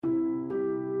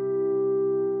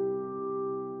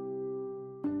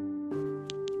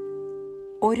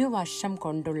ഒരു വർഷം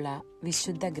കൊണ്ടുള്ള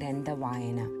വിശുദ്ധ ഗ്രന്ഥ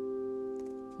വായന.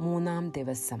 3-ാം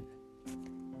ദിവസം.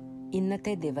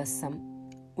 ഇന്നത്തെ ദിവസം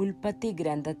ഉൽപ്പത്തി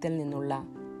ഗ്രന്ഥത്തിൽ നിന്നുള്ള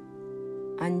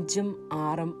 5-ഉം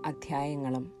 6-ഉം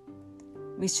അധ്യായങ്ങളും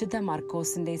വിശുദ്ധ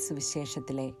മർക്കോസിൻ്റെ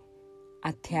സുവിശേഷത്തിലെ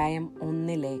അധ്യായം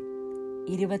 1-ലെ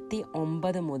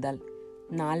 29 മുതൽ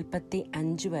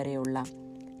 45 വരെയുള്ള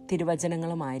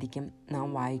തിരുവചനങ്ങളുമായിരിക്കും നാം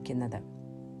വായിക്കുന്നത്.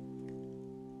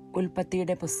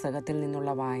 ഉൽപ്പത്തിയുടെ പുസ്തകത്തിൽ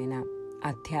നിന്നുള്ള വായന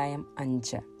അധ്യായം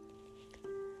 5.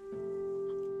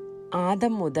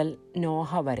 ആദം മുതൽ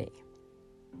നോഹ വരെ.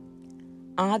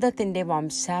 ആദത്തിൻ്റെ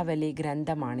വംശാവലി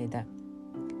ഗ്രന്ഥമാണിത്.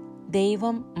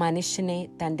 ദൈവം മനുഷ്യനെ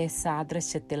തൻ്റെ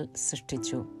സാദൃശ്യത്തിൽ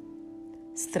സൃഷ്ടിച്ചു.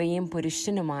 സ്ത്രീയും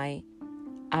പുരുഷനുമായി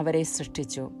അവരെ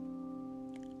സൃഷ്ടിച്ചു.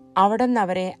 അവിടുന്ന്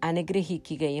അവരെ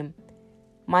അനുഗ്രഹിക്കുകയും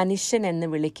മനുഷ്യനെന്ന്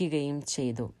വിളിക്കുകയും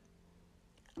ചെയ്തു.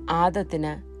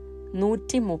 ആദത്തിന്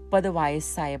 130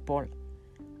 വയസ്സായപ്പോൾ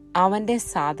അവൻ്റെ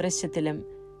സാദൃശ്യത്തിലും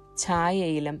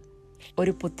ഛായയിലും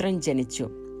ഒരു പുത്രൻ ജനിച്ചു.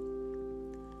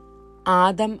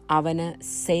 ആദം അവന്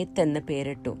സേത്ത് എന്ന്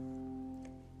പേരിട്ടു.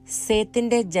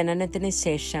 സേത്തിൻ്റെ ജനനത്തിന്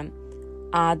ശേഷം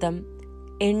ആദം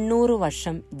 800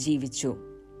 വർഷം ജീവിച്ചു.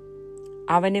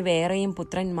 അവന് വേറെയും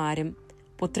പുത്രന്മാരും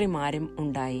പുത്രിമാരും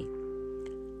ഉണ്ടായി.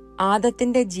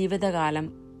 ആദത്തിൻ്റെ ജീവിതകാലം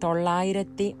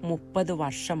 930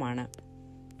 വർഷമാണ്.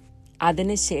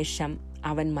 അതിനുശേഷം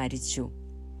അവൻ മരിച്ചു.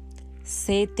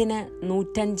 സേത്തിന്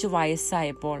 105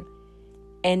 വയസ്സായപ്പോൾ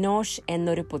എനോഷ്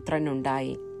എന്നൊരു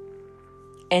പുത്രനുണ്ടായി.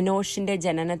 എനോഷിൻ്റെ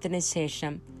ജനനത്തിന്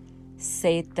ശേഷം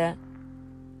സേത്ത്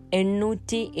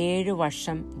 807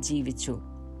 വർഷം ജീവിച്ചു.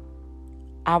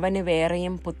 അവന്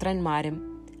വേറെയും പുത്രന്മാരും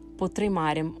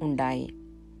പുത്രിമാരും ഉണ്ടായി.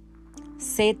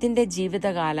 സേത്തിൻ്റെ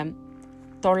ജീവിതകാലം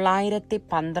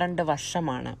 912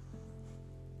 വർഷമാണ്.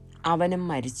 അവനും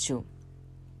മരിച്ചു.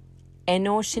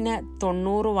 എനോഷിന്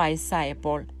 90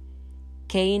 വയസ്സായപ്പോൾ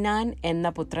കെയ്നാൻ എന്ന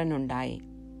പുത്രനുണ്ടായി.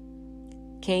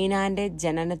 കെയ്നാന്റെ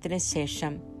ജനനത്തിന്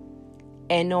ശേഷം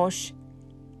എനോഷ്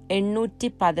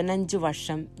 815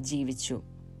 വർഷം ജീവിച്ചു.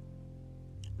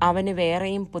 അവന്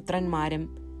വേറെയും പുത്രന്മാരും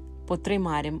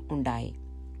പുത്രിമാരും ഉണ്ടായി.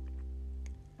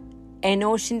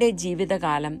 എനോഷിന്റെ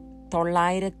ജീവിതകാലം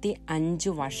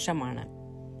 905 വർഷമാണ്.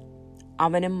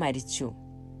 അവനും മരിച്ചു.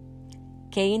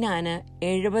 കെയ്നാന്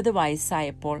 70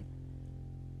 വയസ്സായപ്പോൾ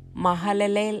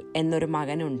മഹലലേൽ എന്നൊരു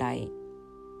മകനുണ്ടായി.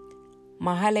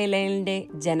 മഹലലേലിന്റെ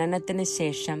ജനനത്തിന്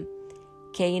ശേഷം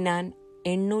കെയ്നാൻ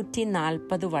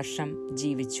 840 വർഷം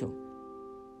ജീവിച്ചു.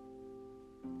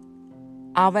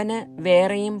 അവന്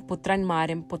വേറെയും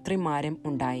പുത്രന്മാരും പുത്രിമാരും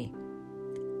ഉണ്ടായി.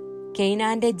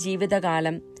 കെയ്നാന്റെ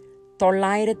ജീവിതകാലം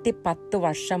 910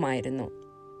 വർഷമായിരുന്നു.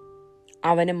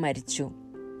 അവനും മരിച്ചു.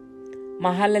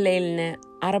 മഹലലേലിന്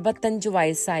 65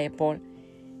 വയസ്സായപ്പോൾ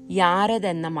യാരദ്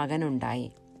എന്ന മകനുണ്ടായി.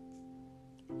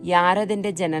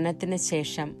 യാരദിന്റെ ജനനത്തിന്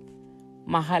ശേഷം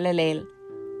മഹലലേൽ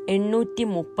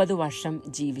 830 വർഷം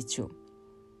ജീവിച്ചു.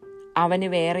 അവന്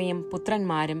വേറെയും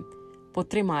പുത്രന്മാരും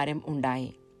പുത്രിമാരും ഉണ്ടായി.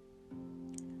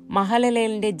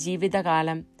 മഹലലേലിന്റെ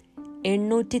ജീവിതകാലം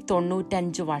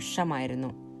 895 വർഷമായിരുന്നു.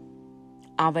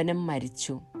 അവനും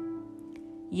മരിച്ചു.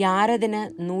 യാരദിന്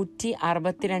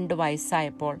 162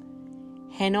 വയസ്സായപ്പോൾ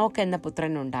ഹെനോക്ക് എന്ന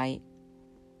പുത്രനുണ്ടായി.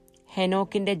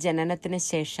 ഹെനോക്കിന്റെ ജനനത്തിന്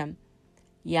ശേഷം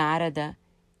യാരദ്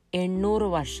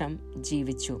 800 വർഷം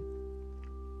ജീവിച്ചു.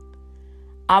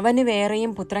 അവന്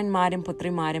വേറെയും പുത്രന്മാരും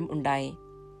പുത്രിമാരും ഉണ്ടായി.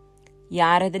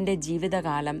 യാരദിന്റെ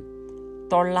ജീവിതകാലം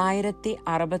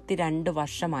 962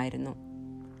 വർഷമായിരുന്നു.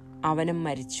 അവനും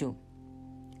മരിച്ചു.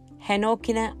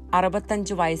 ഹെനോക്കിന്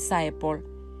 65 വയസ്സായപ്പോൾ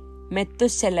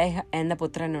മെത്തുശലേഹ് എന്ന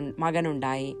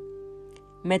മകനുണ്ടായി.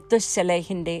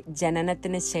 മെത്തുശലേഹിന്റെ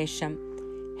ജനനത്തിന് ശേഷം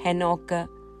ഹെനോക്ക്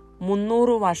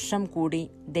 300 വർഷം കൂടി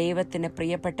ദൈവത്തിന്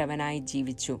പ്രിയപ്പെട്ടവനായി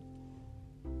ജീവിച്ചു.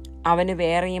 അവന്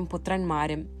വേറെയും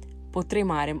പുത്രന്മാരും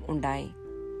പുത്രിമാരും ഉണ്ടായി.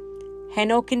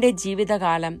 ഹെനോക്കിന്റെ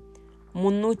ജീവിതകാലം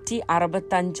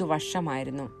 365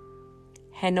 വർഷമായിരുന്നു.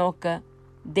 ഹെനോക്ക്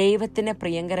ദൈവത്തിന്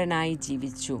പ്രിയങ്കരനായി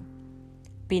ജീവിച്ചു.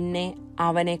 പിന്നെ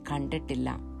അവനെ കണ്ടിട്ടില്ല.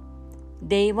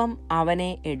 ദൈവം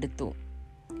അവനെ എടുത്തു.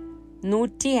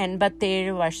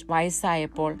 187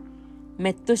 വയസ്സായപ്പോൾ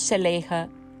മെത്തുശലേഹ്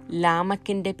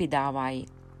ലാമക്കിന്റെ പിതാവായി.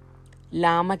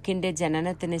 ലാമക്കിന്റെ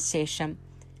ജനനത്തിന് ശേഷം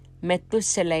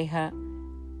മെത്തുശലേഹ്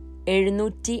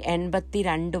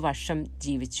 782 വർഷം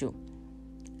ജീവിച്ചു.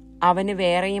 അവന്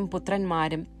വേറെയും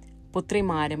പുത്രന്മാരും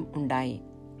പുത്രിമാരും ഉണ്ടായി.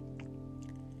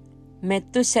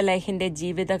 മെത്തുശലേഹിന്റെ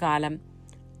ജീവിതകാലം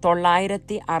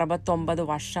 969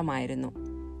 വർഷമായിരുന്നു.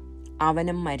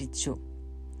 അവനും മരിച്ചു.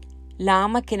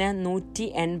 ലാമക്കിന്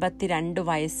 182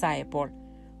 വയസ്സായപ്പോൾ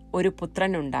ഒരു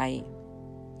പുത്രനുണ്ടായി.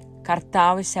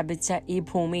 കർത്താവ് ശപിച്ച ഈ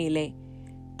ഭൂമിയിലെ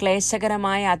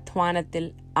ക്ലേശകരമായ അധ്വാനത്തിൽ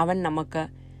അവൻ നമുക്ക്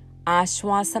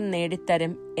ആശ്വാസം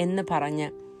നേടിത്തരും എന്ന് പറഞ്ഞ്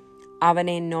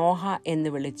അവനെ നോഹ എന്ന്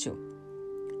വിളിച്ചു.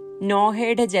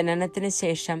 നോഹയുടെ ജനനത്തിന്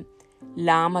ശേഷം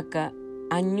ലാമക്ക്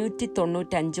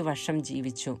 595 വർഷം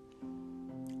ജീവിച്ചു.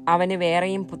 അവന്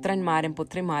വേറെയും പുത്രന്മാരും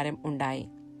പുത്രിമാരും ഉണ്ടായി.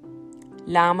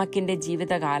 ലാമക്കിന്റെ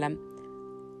ജീവിതകാലം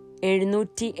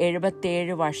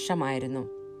 777 വർഷമായിരുന്നു.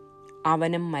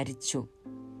 അവനും മരിച്ചു.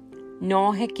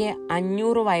 നോഹയ്ക്ക്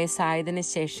 500 വയസ്സായതിനു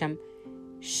ശേഷം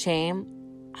ഷേം,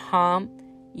 ഹാം,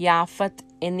 യാഫത്ത്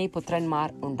എന്നീ പുത്രന്മാർ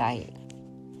ഉണ്ടായി.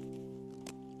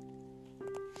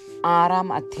 6-ാം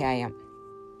അധ്യായം.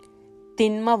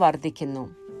 തിന്മ വർദ്ധിക്കുന്നു.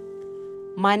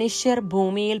 മനുഷ്യർ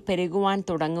ഭൂമിയിൽ പെരുകുവാൻ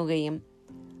തുടങ്ങുകയും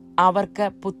അവർക്ക്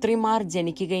പുത്രിമാർ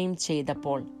ജനിക്കുകയും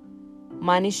ചെയ്തപ്പോൾ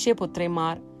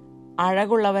മനുഷ്യപുത്രിമാർ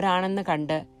അഴകുള്ളവരാണെന്ന്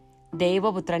കണ്ട്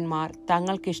ദൈവപുത്രന്മാർ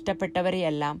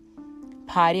തങ്ങൾക്കിഷ്ടപ്പെട്ടവരെയെല്ലാം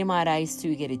ഭാര്യമാരായി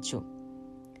സ്വീകരിച്ചു.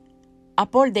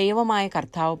 അപ്പോൾ ദൈവമായ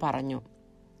കർത്താവ് പറഞ്ഞു,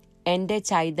 എൻ്റെ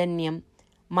ചൈതന്യം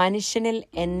മനുഷ്യനിൽ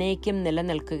എന്നേക്കും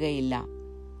നിലനിൽക്കുകയില്ല.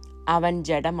 അവൻ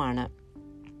ജഡമാണ്.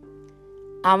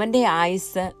 അവൻ്റെ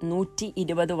ആയുസ്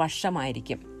 120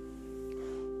 വർഷമായിരിക്കും.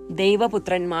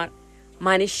 ദൈവപുത്രന്മാർ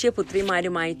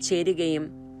മനുഷ്യപുത്രിമാരുമായി ചേരുകയും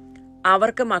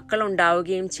അവർക്ക്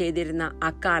മക്കളുണ്ടാവുകയും ചെയ്തിരുന്ന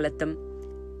അക്കാലത്തും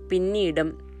പിന്നീടും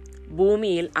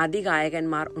ഭൂമിയിൽ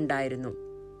അതികായകന്മാർ ഉണ്ടായിരുന്നു.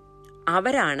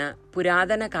 അവരാണ്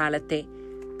പുരാതന കാലത്തെ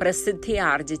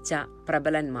പ്രസിദ്ധിയാർജിച്ച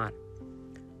പ്രബലന്മാർ.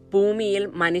 ഭൂമിയിൽ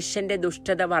മനുഷ്യന്റെ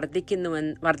ദുഷ്ടത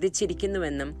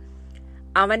വർദ്ധിച്ചിരിക്കുന്നുവെന്നും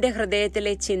അവന്റെ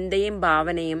ഹൃദയത്തിലെ ചിന്തയും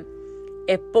ഭാവനയും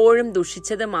എപ്പോഴും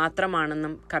ദുഷിച്ചത്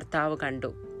മാത്രമാണെന്നും കർത്താവ് കണ്ടു.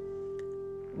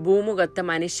 ഭൂമുഖത്ത്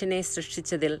മനുഷ്യനെ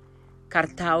സൃഷ്ടിച്ചതിൽ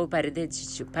കർത്താവ്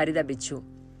പരിതപിച്ചു.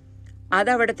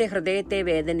 അതവിടുത്തെ ഹൃദയത്തെ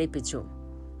വേദനിപ്പിച്ചു.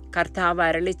 കർത്താവ്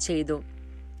അരുളി ചെയ്തു,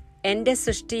 എൻ്റെ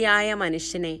സൃഷ്ടിയായ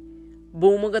മനുഷ്യനെ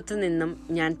ഭൂമുഖത്തു നിന്നും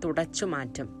ഞാൻ തുടച്ചു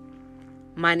മാറ്റും.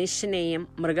 മനുഷ്യനെയും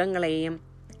മൃഗങ്ങളെയും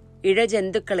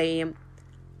ഇഴജന്തുക്കളെയും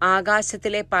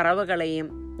ആകാശത്തിലെ പറവകളെയും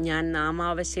ഞാൻ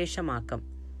നാമാവശേഷമാക്കും.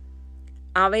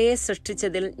 അവയെ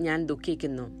സൃഷ്ടിച്ചതിൽ ഞാൻ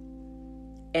ദുഃഖിക്കുന്നു.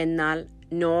 എന്നാൽ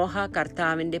നോഹ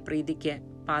കർത്താവിൻ്റെ പ്രീതിക്ക്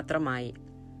പാത്രമായി.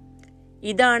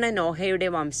 ഇതാണ് നോഹയുടെ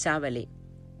വംശാവലി.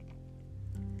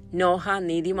 നോഹ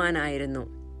നീതിമാനായിരുന്നു.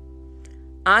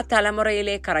 ആ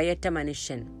തലമുറയിലെ കറയറ്റ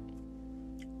മനുഷ്യൻ.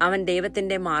 അവൻ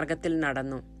ദൈവത്തിൻ്റെ മാർഗത്തിൽ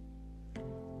നടന്നു.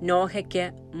 നോഹയ്ക്ക്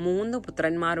 3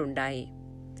 പുത്രന്മാരുണ്ടായി: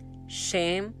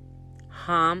 ഷേം,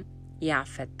 ഹാം,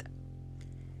 യാഫത്ത്.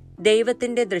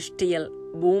 ദൈവത്തിൻ്റെ ദൃഷ്ടിയിൽ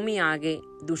ഭൂമിയാകെ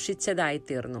ദുഷിച്ചതായി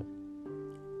തീർന്നു.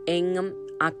 എങ്ങും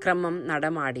അക്രമം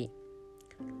നടമാടി.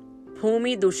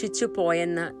 ഭൂമി ദുഷിച്ചു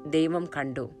പോയെന്ന് ദൈവം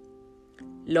കണ്ടു.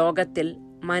 ലോകത്തിൽ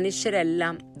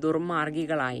മനുഷ്യരെല്ലാം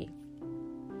ദുർമാർഗികളായി.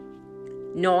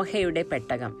 നോഹയുടെ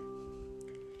പെട്ടകം.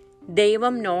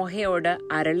 ദൈവം നോഹയോട്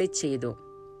അരുളി ചെയ്തു,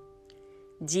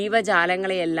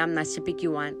 ജീവജാലങ്ങളെയെല്ലാം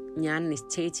നശിപ്പിക്കുവാൻ ഞാൻ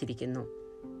നിശ്ചയിച്ചിരിക്കുന്നു.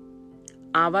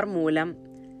 അവർ മൂലം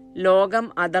ലോകം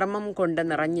അധർമ്മം കൊണ്ട്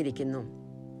നിറഞ്ഞിരിക്കുന്നു.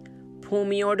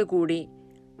 ഭൂമിയോടുകൂടി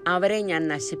അവരെ ഞാൻ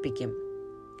നശിപ്പിക്കും.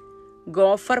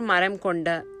 ഗോഫർ മരം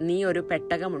കൊണ്ട് നീ ഒരു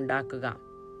പെട്ടകമുണ്ടാക്കുക.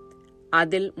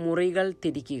 അതിൽ മുറികൾ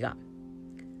തിരിക്കുക.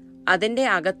 അതിൻ്റെ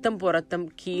അകത്തും പുറത്തും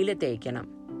കീല് തേക്കണം.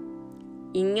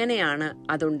 ഇങ്ങനെയാണ്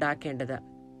അതുണ്ടാക്കേണ്ടത്.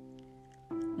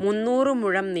 300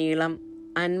 മുഴം നീളം,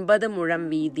 50 മുഴം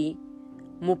വീതി,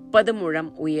 30 മുഴം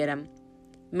ഉയരം.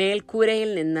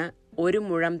 മേൽക്കൂരയിൽ നിന്ന് 1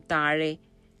 മുഴം താഴെ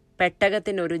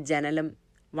പെട്ടകത്തിനൊരു ജനലും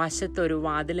വശത്തൊരു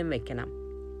വാതിലും വെക്കണം.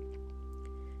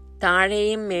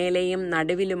 താഴെയും മേലെയും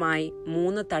നടുവിലുമായി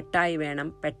 3 തട്ടായി വേണം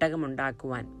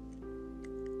പെട്ടകമുണ്ടാക്കുവാൻ.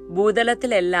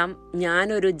 ഭൂതലത്തിലെല്ലാം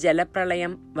ഞാനൊരു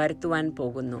ജലപ്രളയം വരുത്തുവാൻ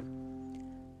പോകുന്നു.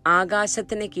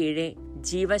 ആകാശത്തിന് കീഴെ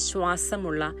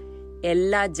ജീവശ്വാസമുള്ള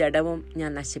എല്ലാ ജഡവും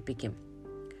ഞാൻ നശിപ്പിക്കും.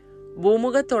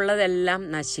 ഭൂമുഖത്തുള്ളതെല്ലാം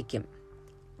നശിക്കും.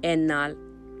 എന്നാൽ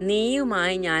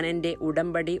നീയുമായി ഞാൻ എൻ്റെ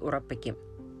ഉടമ്പടി ഉറപ്പിക്കും.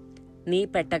 നീ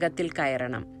പെട്ടകത്തിൽ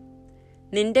കയറണം.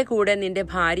 നിന്റെ കൂടെ നിന്റെ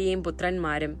ഭാര്യയും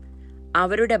പുത്രന്മാരും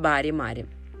അവരുടെ ഭാര്യമാരും.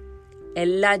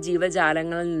 എല്ലാ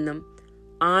ജീവജാലങ്ങളിൽ നിന്നും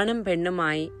ആണും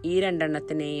പെണ്ണുമായി ഈ 2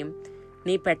 എണ്ണത്തിനെയും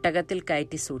നീ പെട്ടകത്തിൽ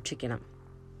കയറ്റി സൂക്ഷിക്കണം.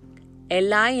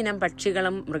 എല്ലാ ഇനം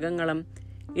പക്ഷികളും മൃഗങ്ങളും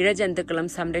ഇഴജന്തുക്കളും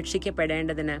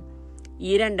സംരക്ഷിക്കപ്പെടേണ്ടതിന്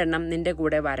ഈ 2 എണ്ണം നിന്റെ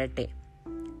കൂടെ വരട്ടെ.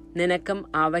 നിനക്കും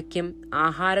അവയ്ക്കും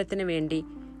ആഹാരത്തിനു വേണ്ടി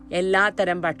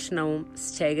എല്ലാത്തരം ഭക്ഷണവും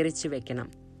ശേഖരിച്ചു വെക്കണം.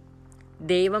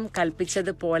 ദൈവം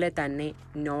കൽപ്പിച്ചതുപോലെ തന്നെ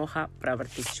നോഹ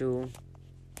പ്രവർത്തിച്ചു.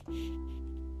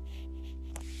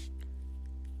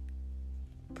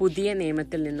 പുതിയ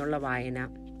നിയമത്തിൽ നിന്നുള്ള വായന.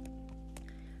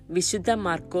 വിശുദ്ധ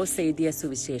മർക്കോസ് എഴുതിയ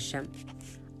സുവിശേഷം,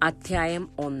 അധ്യായം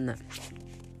 1,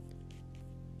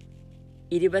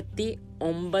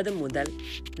 29 മുതൽ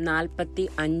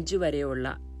 45 വരെയുള്ള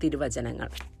തിരുവചനങ്ങൾ.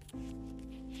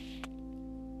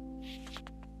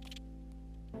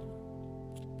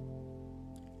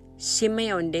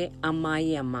 ശിമെയോന്റെ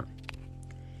അമ്മായിയമ്മ.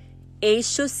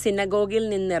 യേശു സിനഗോഗിൽ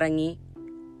നിന്നിറങ്ങി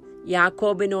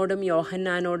യാക്കോബിനോടും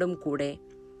യോഹന്നാനോടും കൂടെ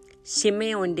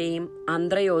ശിമെയോന്റെയും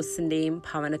അന്ത്രയോസിന്റെയും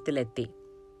ഭവനത്തിലെത്തി.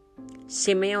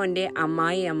 ശിമെയോന്റെ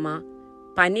അമ്മായിയമ്മ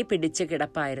പനി പിടിച്ച്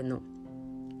കിടപ്പായിരുന്നു.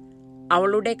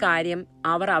 അവളുടെ കാര്യം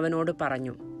അവർ അവനോട്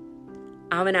പറഞ്ഞു.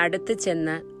 അവൻ അടുത്ത്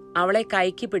ചെന്ന് അവളെ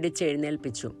കൈക്ക് പിടിച്ച്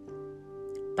എഴുന്നേൽപ്പിച്ചു.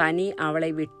 പനി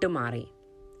അവളെ വിട്ടുമാറി.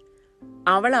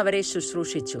 അവൾ അവരെ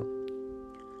ശുശ്രൂഷിച്ചു.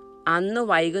 അന്നു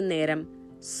വൈകുന്നേരം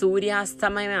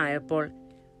സൂര്യാസ്തമയമായപ്പോൾ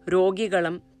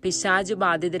രോഗികളും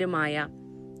പിശാചുബാധിതരുമായ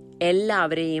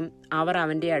എല്ലാവരെയും അവർ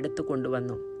അവൻ്റെ അടുത്ത്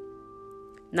കൊണ്ടുവന്നു.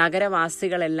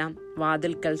 നഗരവാസികളെല്ലാം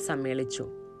വാതിൽക്കൽ സമ്മേളിച്ചു.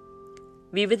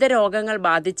 വിവിധ രോഗങ്ങൾ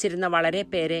ബാധിച്ചിരുന്ന വളരെ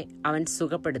പേരെ അവൻ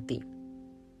സുഖപ്പെടുത്തി.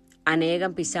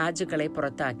 അനേകം പിശാചുകളെ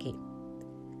പുറത്താക്കി.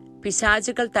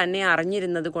 പിശാചുകൾ തന്നെ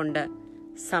അറിഞ്ഞിരുന്നതുകൊണ്ട്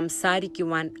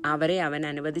സംസാരിക്കുവാൻ അവരെ അവൻ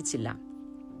അനുവദിച്ചില്ല.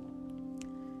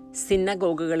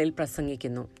 സിനഗോഗുകളിൽ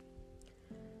പ്രസംഗിക്കുന്നു.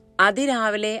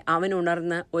 അതിരാവിലെ അവൻ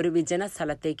ഉണർന്ന് ഒരു വിജന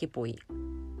സ്ഥലത്തേക്ക് പോയി.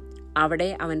 അവിടെ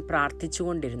അവൻ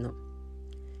പ്രാർത്ഥിച്ചുകൊണ്ടിരുന്നു.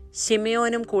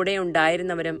 ശിമെയോനും കൂടെ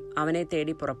ഉണ്ടായിരുന്നവരും അവനെ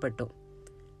തേടി പുറപ്പെട്ടു.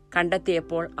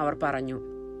 കണ്ടെത്തിയപ്പോൾ അവർ പറഞ്ഞു,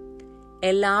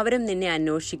 എല്ലാവരും നിന്നെ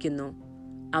അന്വേഷിക്കുന്നു.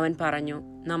 അവൻ പറഞ്ഞു,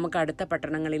 നമുക്ക് അടുത്ത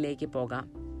പട്ടണങ്ങളിലേക്ക് പോകാം.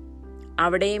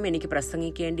 അവിടെയും എനിക്ക്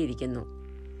പ്രസംഗിക്കേണ്ടിയിരിക്കുന്നു.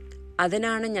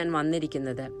 അതിനാണ് ഞാൻ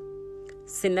വന്നിരിക്കുന്നത്.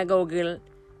 സിനഗോഗുകൾ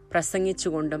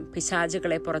പ്രസംഗിച്ചുകൊണ്ടും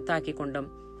പിശാചുകളെ പുറത്താക്കിക്കൊണ്ടും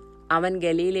അവൻ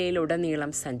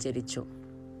ഗലീലയിലുടനീളം സഞ്ചരിച്ചു.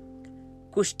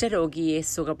 കുഷ്ഠരോഗിയെ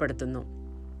സുഖപ്പെടുത്തുന്നു.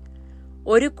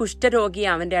 ഒരു കുഷ്ഠരോഗി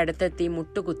അവൻ്റെ അടുത്തെത്തി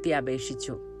മുട്ടുകുത്തി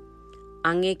അപേക്ഷിച്ചു,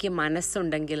 അങ്ങേക്ക്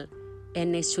മനസ്സുണ്ടെങ്കിൽ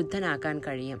എന്നെ ശുദ്ധനാക്കാൻ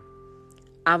കഴിയും.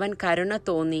 അവൻ കരുണ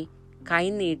തോന്നി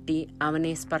കൈനീട്ടി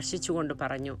അവനെ സ്പർശിച്ചുകൊണ്ട്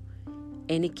പറഞ്ഞു,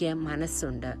 എനിക്ക്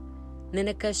മനസ്സുണ്ട്,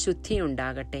 നിനക്ക്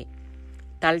ശുദ്ധിയുണ്ടാകട്ടെ.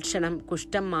 തൽക്ഷണം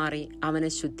കുഷ്ഠം മാറി അവന്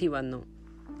ശുദ്ധി വന്നു.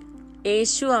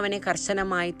 യേശു അവനെ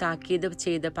കർശനമായി താക്കീത്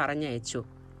ചെയ്ത് പറഞ്ഞയച്ചു,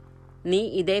 നീ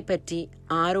ഇതേപ്പറ്റി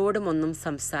ആരോടുമൊന്നും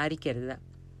സംസാരിക്കരുത്.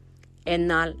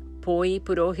 എന്നാൽ പോയി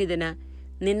പുരോഹിതന്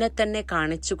നിന്നെ തന്നെ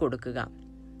കാണിച്ചു കൊടുക്കുക.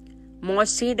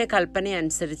 മോശയുടെ കൽപ്പന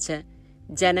അനുസരിച്ച്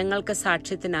ജനങ്ങൾക്ക്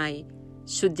സാക്ഷ്യത്തിനായി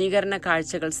ശുദ്ധീകരണ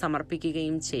കാഴ്ചകൾ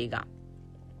സമർപ്പിക്കുകയും ചെയ്യുക.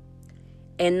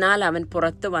 എന്നാൽ അവൻ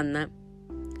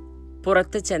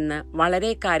പുറത്തു ചെന്ന്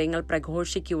വളരെ കാര്യങ്ങൾ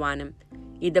പ്രഘോഷിക്കുവാനും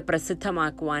ഇത്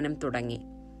പ്രസിദ്ധമാക്കുവാനും തുടങ്ങി.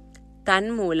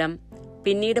 തന്മൂലം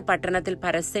പിന്നീട് പട്ടണത്തിൽ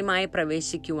പരസ്യമായി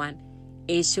പ്രവേശിക്കുവാൻ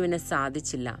യേശുവിന്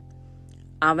സാധിച്ചില്ല.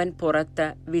 അവൻ പുറത്ത്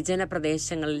വിജന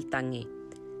പ്രദേശങ്ങളിൽ തങ്ങി.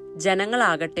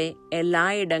 ജനങ്ങളാകട്ടെ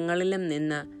എല്ലായിടങ്ങളിലും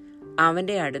നിന്ന്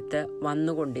അവൻ്റെ അടുത്ത്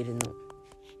വന്നുകൊണ്ടിരുന്നു.